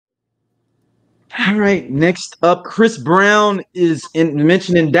All right. Next up, Chris Brown is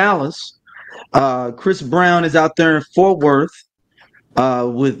mentioned in Dallas. Chris Brown is out there in Fort Worth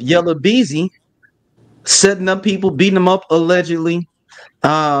with Yella Beezy, setting up people, beating them up allegedly.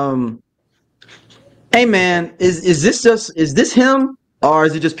 Um, hey man, is this him, or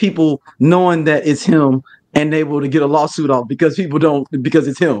is it just people knowing that it's him and able to get a lawsuit off because people don't because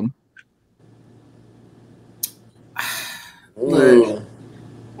it's him? Look,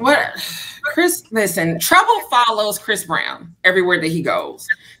 what Chris? Listen, trouble follows Chris Brown everywhere that he goes,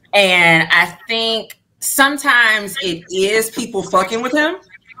 and I think sometimes it is people fucking with him.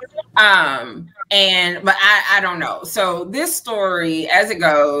 But I don't know. So this story, as it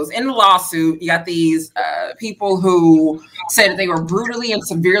goes in the lawsuit, you got these people who said that they were brutally and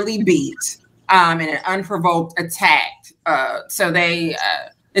severely beat in an unprovoked attack. So they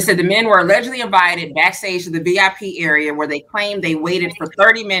said the men were allegedly invited backstage to the VIP area where they claimed they waited for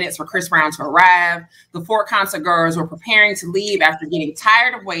 30 minutes for Chris Brown to arrive. The Fort Concert girls were preparing to leave after getting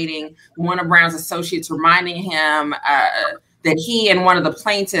tired of waiting. One of Brown's associates reminding him that he and one of the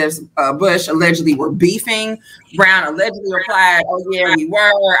plaintiffs, Bush, allegedly were beefing. Brown allegedly replied, "Oh yeah, we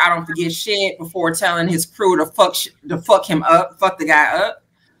were. I don't forget shit," before telling his crew to fuck him up, fuck the guy up.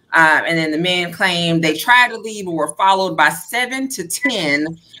 And then the men claimed they tried to leave but were followed by 7 to 10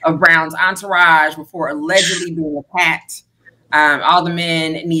 of Brown's entourage before allegedly being attacked. All the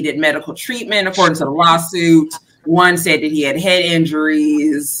men needed medical treatment, according to the lawsuit. One said that he had head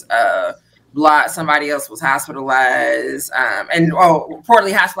injuries. Somebody else was hospitalized and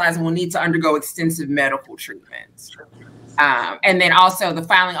reportedly hospitalized and will need to undergo extensive medical treatments. And then also the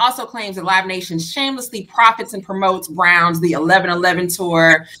filing also claims that Live Nation shamelessly profits and promotes Brown's The 11/11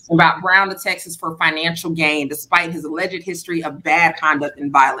 tour about Brown to Texas for financial gain, despite his alleged history of bad conduct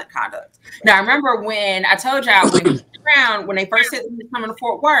and violent conduct. Now, I remember when I told y'all when Brown, when they first said he was coming to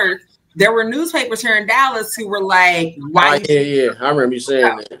Fort Worth, there were newspapers here in Dallas who were like, "Why?" Yeah, I remember you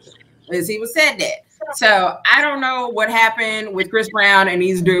saying that. As he was said that. So I don't know what happened with Chris Brown and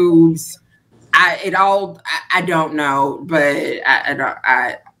these dudes. I don't know, but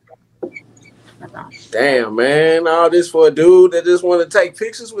I don't. Damn, man, all this for a dude that just want to take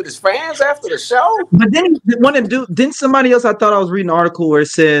pictures with his fans after the show. But then somebody else, I thought I was reading an article where it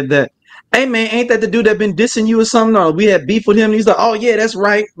said that, hey man, ain't that the dude that been dissing you or something? Or we had beef with him. And he's like, oh yeah, that's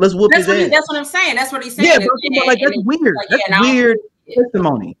right. Let's whoop his ass. That's what I'm saying. That's what he's saying. Yeah, but like that's weird. Like, that's weird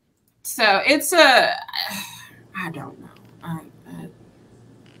testimony. So it's I don't know.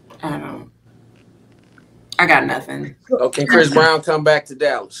 I don't. I got nothing. Oh, can Chris Brown come back to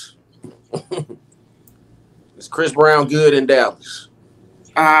Dallas? Is Chris Brown good in Dallas?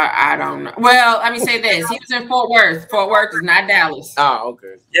 I don't know. Well, let me say this. He was in Fort Worth. Fort Worth is not Dallas. Oh,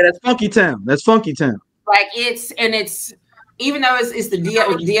 okay. Yeah, that's funky town. That's funky town. Like it's even though it's the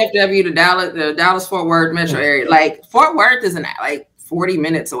DFW, the Dallas Fort Worth metro area. Like Fort Worth isn't like 40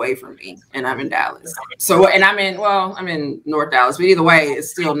 minutes away from me, and I'm in Dallas. So, and I'm in North Dallas, but either way,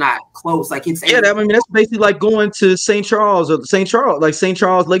 it's still not close. Like it's that's basically like going to St. Charles, like St.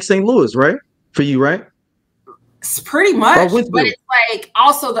 Charles, Lake St. Louis, right? For you, right? It's pretty much, but it's like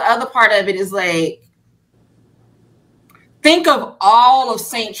also the other part of it is like think of all of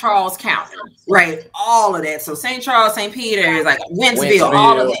St. Charles County, right? All of that. So St. Charles, St. Peter, like Wentzville,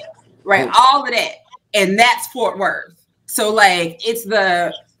 all of that, right? All of that, and that's Fort Worth. So like it's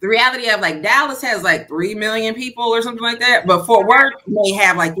the reality of like Dallas has like 3 million people or something like that, but Fort Worth may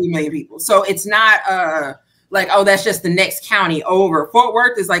have like 3 million people. So it's not like, oh, that's just the next county over. Fort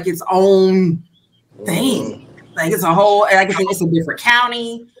Worth is like its own thing. Like it's a whole, like I think it's a different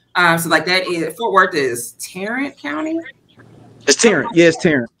county. So like that is Fort Worth is Tarrant County. It's Tarrant. Yeah, it's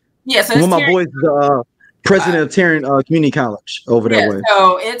Tarrant. Yeah, so one of my boys is the president of Tarrant Community College over that way.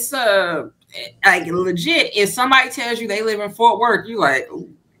 So it's like legit, if somebody tells you they live in Fort Worth, you like,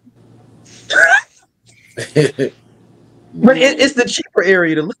 but it's the cheaper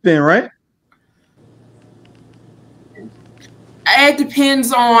area to live in, right? It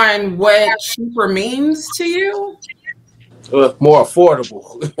depends on what cheaper means to you. More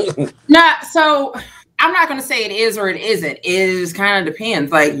affordable. So I'm not going to say it is or it isn't. It just kind of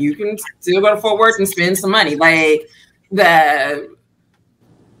depends. Like you can still go to Fort Worth and spend some money. Like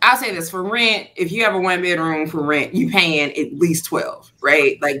I'll say this for rent. If you have a 1-bedroom for rent, you paying at least 12,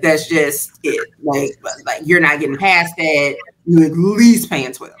 right? Like that's just it. Like you're not getting past that. You at least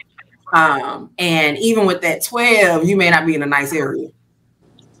paying 12. And even with that 12, you may not be in a nice area.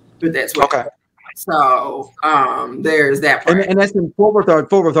 But that's 12. Okay. So there's that part. And that's in Fort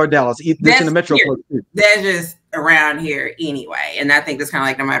Worth or Dallas. That's in the metro. That's just around here anyway. And I think that's kind of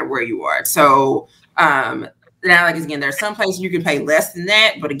like no matter where you are. So now, like again, there's some places you can pay less than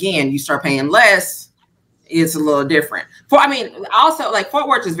that, but again, you start paying less, it's a little different. Also like Fort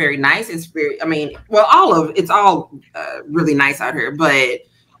Worth is very nice. It's very, it's all really nice out here, but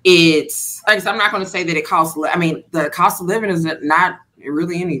it's like I said, I'm not going to say that it costs. The cost of living is not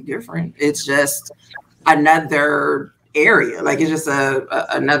really any different. It's just another area. Like it's just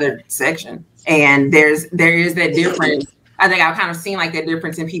another section, and there is that difference. I think I've kind of seen like that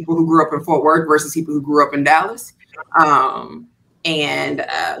difference in people who grew up in Fort Worth versus people who grew up in Dallas. And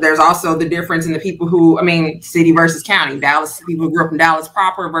there's also the difference in the people who, city versus county. Dallas, people who grew up in Dallas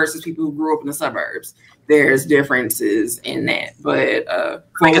proper versus people who grew up in the suburbs. There's differences in that. But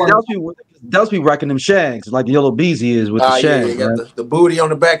Dallas be rocking them shags like Yellow Beezy is with the shags. Yeah, right? the booty on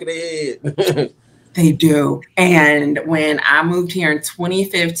the back of their head. They do. And when I moved here in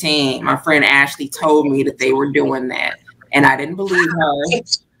 2015, my friend Ashley told me that they were doing that. And I didn't believe her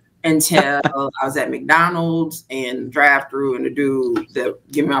until I was at McDonald's and drive-through, and the dude that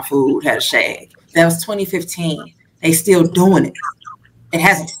gave me my food had a shag. That was 2015. They still doing it. It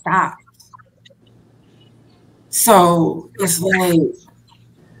hasn't stopped. So it's like,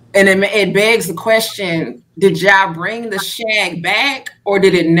 and it begs the question, did y'all bring the shag back or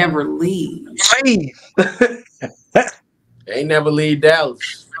did it never leave? They never leave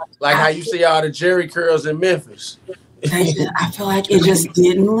Dallas. Like how you see all the Jerry curls in Memphis. I feel like it just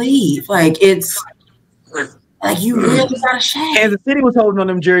didn't leave. Like it's like you really got a shag. Kansas City was holding on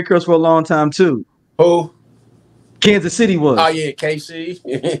them Jerry curls for a long time too. Who? Kansas City was. Oh yeah,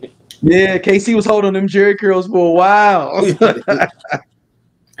 KC. Yeah, KC was holding them Jerry curls for a while.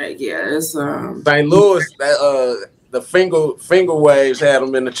 Yeah, it's St. Louis. The finger waves had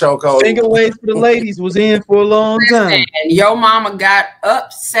them in the chokehold. Finger waves for the ladies was in for a long time. And your mama got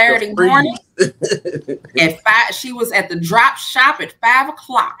up Saturday morning at 5. She was at the drop shop at 5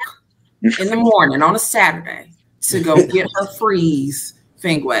 o'clock in the morning on a Saturday to go get her freeze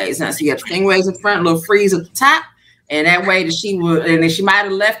finger waves. Now, so you got finger waves in front, little freeze at the top, and that way that she would, and then she might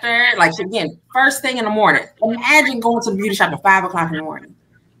have left her like again first thing in the morning. Imagine going to the beauty shop at 5 o'clock in the morning,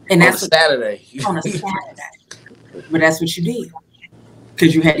 and that's on Saturday. On a Saturday. But that's what you did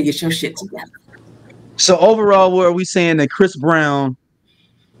because you had to get your shit together. So overall, what are we saying that Chris Brown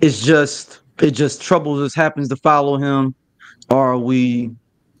is just trouble just happens to follow him, or are we?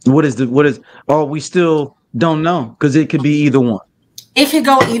 Or we still don't know because it could be either one. It could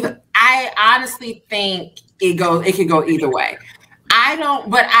go either. I honestly think it could go either way. I don't,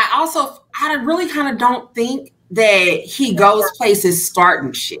 but I really kind of don't think that he goes places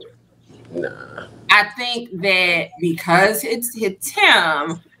starting shit. Nah. I think that because it's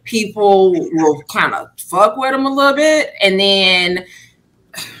him, people will kind of fuck with him a little bit, and then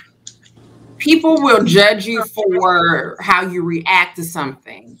people will judge you for how you react to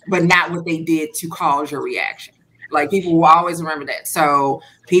something, but not what they did to cause your reaction. Like people will always remember that. So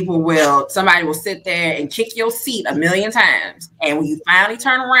somebody will sit there and kick your seat a million times, and when you finally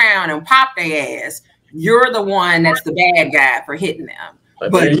turn around and pop their ass, you're the one that's the bad guy for hitting them.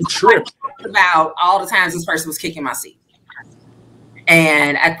 But you tripped about all the times this person was kicking my seat.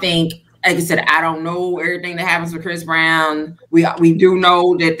 And I think, like I said, I don't know everything that happens with Chris Brown. We do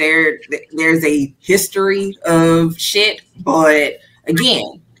know that there's a history of shit. But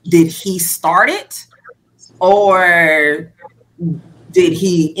again, did he start it or did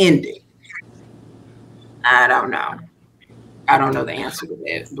he end it? I don't know. I don't know the answer to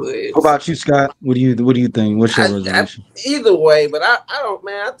that. But how about you, Scott? What do you think? What's your resolution? Either way, but I don't,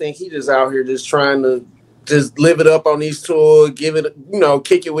 man. I think he just out here just trying to just live it up on these tours, give it,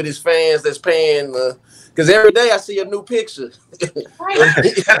 kick it with his fans that's paying. Because every day I see a new picture. But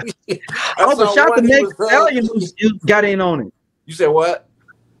shout to Meg Thee Stallion who got in on it. You said what?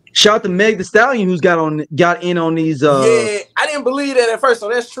 Shout to Meg Thee Stallion who's got in on these. Yeah, I didn't believe that at first. So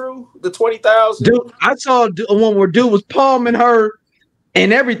that's true. The 20,000. Dude, I saw one where dude was palming her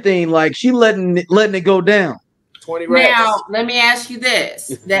and everything. Like she letting it go down. 20 racks. Now let me ask you this: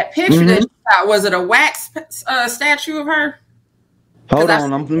 that picture that you saw, was it a wax statue of her? Hold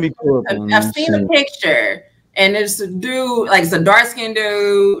on, let me pull up. I've seen the picture, and it's a dude, like it's a dark skinned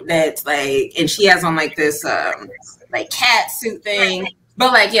dude that's like, and she has on like this like cat suit thing.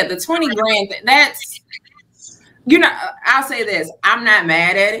 But like, yeah, the 20 grand, that's, I'll say this. I'm not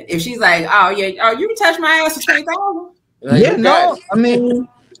mad at it. If she's like, oh yeah, you can touch my ass for 20,000. Yeah, no, I mean,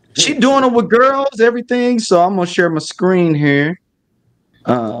 she doing it with girls, everything. So I'm gonna share my screen here.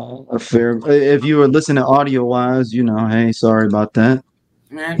 If you were listening audio wise, hey, sorry about that.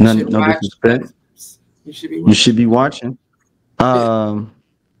 Man, no disrespect. You should be watching.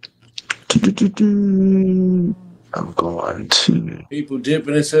 I'm going to. People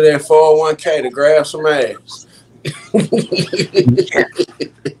dipping into their 401k to grab some ass.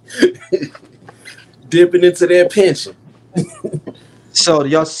 Dipping into their pension. So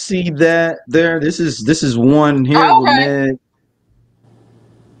y'all see that there? This is one here Oh, with okay. Meg.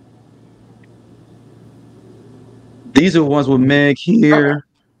 These are ones with Meg here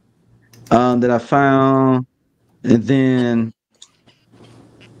that I found, and then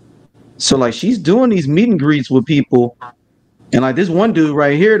so like she's doing these meet and greets with people, and like this one dude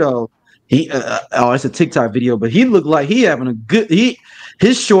right here though, he oh it's a TikTok video, but he looked like he having a good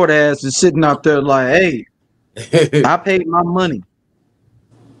his short ass is sitting out there like, hey, I paid my money.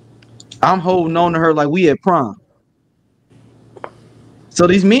 I'm holding on to her like we at prom. So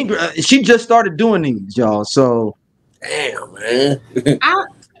these she just started doing these, y'all. So damn, man.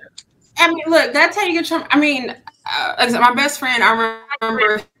 I mean, look, that's how you get your. I mean, my best friend, I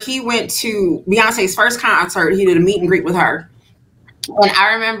remember he went to Beyonce's first concert. He did a meet and greet with her. And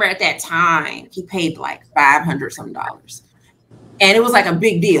I remember at that time, he paid like $500 some. And it was like a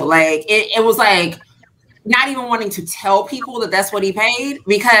big deal. Like, it was like not even wanting to tell people that that's what he paid,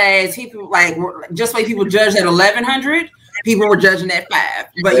 because people like just like people judged at 1,100, people were judging at $5.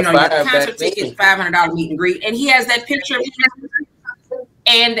 But you know, you got the concert ticket, $500 meet and greet, and he has that picture.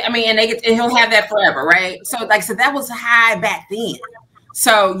 And I mean, and he'll have that forever, right? So, like, so that was high back then.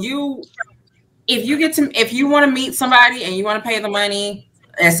 So if you want to meet somebody and you want to pay the money,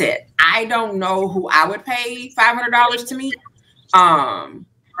 that's it. I don't know who I would pay $500 to meet. I'd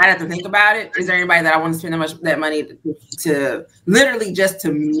have to think about it. Is there anybody that I want to spend that money to literally just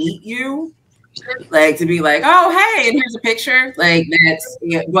to meet you? Like, to be like, oh, hey, and here's a picture. Like, that's,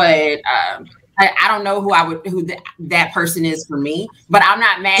 yeah, but I don't know who that person is for me, but I'm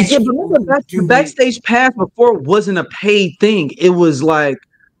not mad. Yeah, but the backstage pass before wasn't a paid thing. It was like,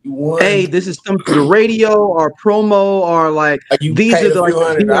 hey, this is something for the radio or promo, or like these are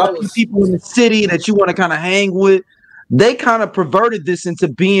the people in the city that you want to kind of hang with. They kind of perverted this into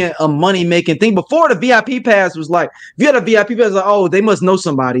being a money-making thing. Before, the VIP pass was like, if you had a VIP pass, like, oh, they must know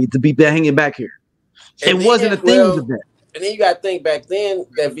somebody to be hanging back here. It wasn't a thing of that. And then you got to think, back then,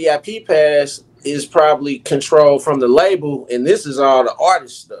 that VIP pass is probably controlled from the label, and this is all the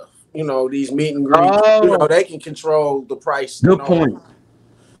artist stuff. You know, these meet and greets, you know, they can control the price. Good point.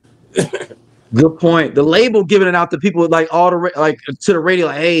 Good point. The label giving it out to people like to the radio,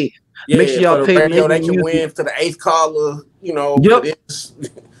 like, hey, yeah, make sure y'all pay the radio. They can win to the 8th caller. You know, yep.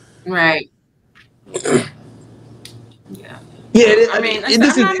 Right. Yeah. Yeah. I mean,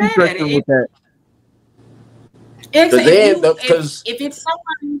 this is interesting with that. Because if it's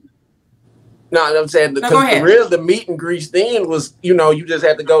someone. No, I'm saying the meet and greets then was, you know, you just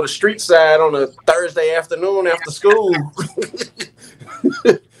had to go to street side on a Thursday afternoon after school.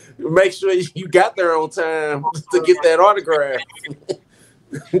 Make sure you got there on time to get that autograph.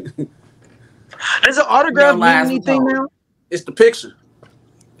 Does an autograph mean anything now? It's the picture.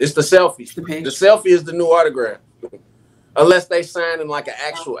 It's the selfie. The selfie is the new autograph. Unless they sign in like an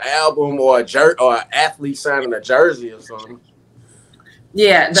actual album or an athlete signing a jersey or something.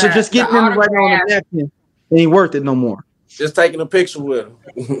 Yeah. So just getting them right on the napkin ain't worth it no more. Just taking a picture with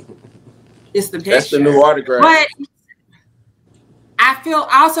them. It's the picture. That's the new autograph. But I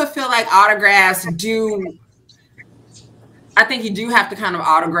also feel like autographs I think you do have to kind of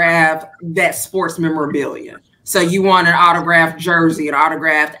autograph that sports memorabilia. So you want an autographed jersey, an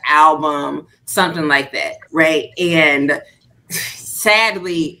autographed album, something like that, right? And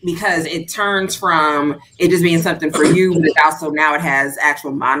sadly, because it turns from it just being something for you, but it also now it has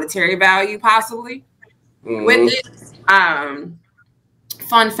actual monetary value possibly with it.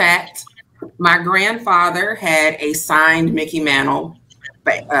 Fun fact, my grandfather had a signed Mickey Mantle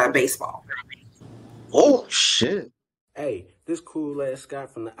baseball. Oh, shit. Hey, this cool ass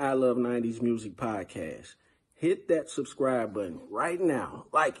Scott from the I Love 90s Music Podcast. Hit that subscribe button right now.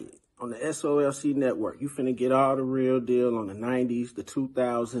 Like it. On the SOLC Network, you finna get all the real deal on the 90s, the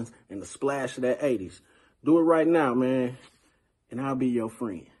 2000s, and the splash of that 80s. Do it right now, man, and I'll be your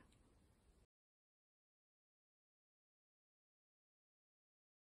friend.